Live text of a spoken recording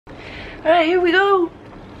Alright, here we go.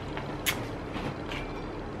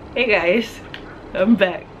 Hey guys, I'm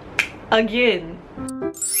back again.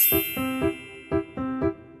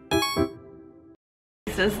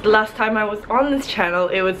 Since the last time I was on this channel,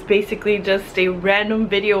 it was basically just a random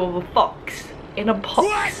video of a fox in a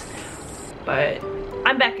box. But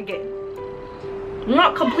I'm back again.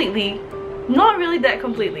 Not completely, not really that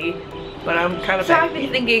completely, but I'm kind of back. So I've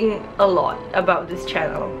been thinking a lot about this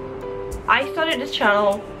channel. I started this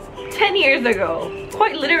channel 10 years ago,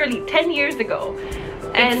 quite literally 10 years ago.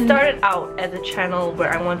 And it started out as a channel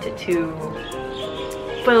where I wanted to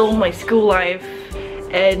film my school life,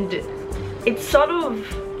 and it sort of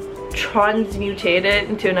transmutated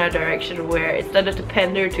into another direction where it started to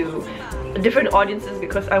pander to different audiences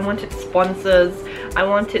because I wanted sponsors, I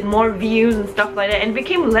wanted more views and stuff like that, and it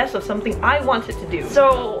became less of something I wanted to do.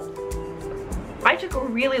 So I took a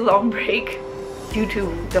really long break due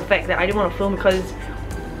to the fact that I didn't want to film because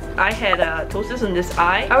I had ptosis in this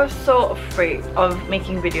eye. I was so afraid of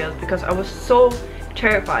making videos because I was so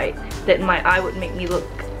terrified that my eye would make me look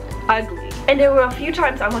ugly. And there were a few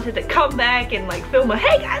times I wanted to come back and like film a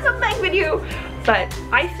 "Hey guys, I'm back" video, but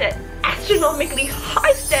I set astronomically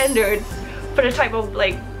high standards for the type of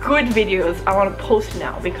like good videos I want to post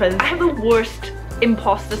now, because I have the worst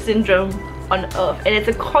imposter syndrome on earth, and it's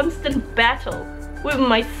a constant battle with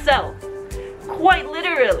myself, quite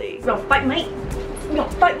literally. You gonna fight, mate? You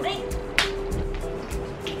gonna fight, mate?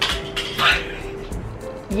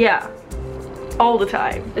 Yeah, all the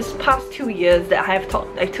time. This past 2 years that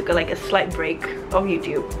I took like a slight break of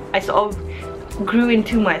YouTube, I sort of grew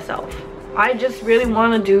into myself. I just really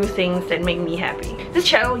want to do things that make me happy. This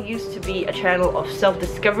channel used to be a channel of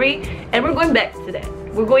self-discovery, and we're going back to that.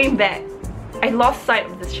 We're going back. I lost sight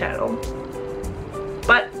of this channel,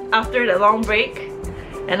 but after the long break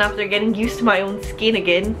and after getting used to my own skin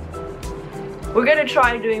again, we're gonna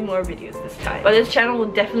try doing more videos this time. But this channel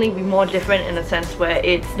will definitely be more different in a sense where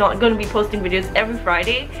it's not gonna be posting videos every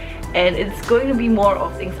Friday, and it's going to be more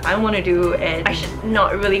of things I want to do, and I should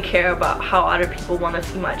not really care about how other people want to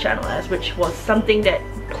see my channel as, which was something that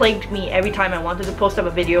plagued me every time I wanted to post up a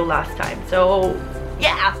video last time. So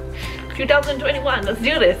yeah, 2021, let's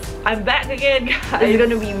do this. I'm back again, guys. It's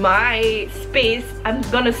gonna be my space. I'm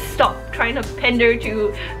gonna stop trying to pander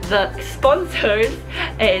to the sponsors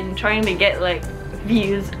and trying to get like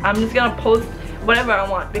views. I'm just gonna post whatever I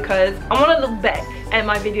want because I want to look back at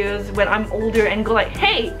my videos when I'm older and go like,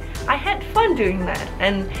 hey, I had fun doing that,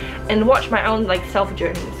 and watch my own like self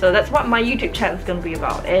journey. So that's what my YouTube channel is gonna be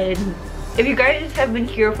about. And if you guys have been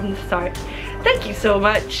here from the start, thank you so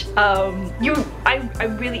much. I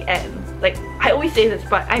really am. Like, I always say this,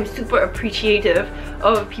 but I'm super appreciative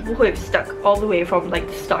of people who have stuck all the way from like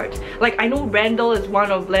the start. Like, I know Randall is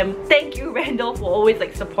one of them. Thank you, Randall, for always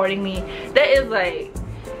like supporting me. That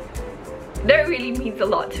really means a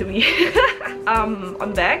lot to me.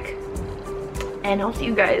 I'm back, and I'll see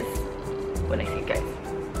you guys when I see you guys.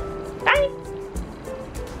 Bye!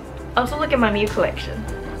 Also, look at my Mew collection.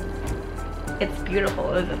 It's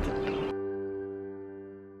beautiful, isn't it?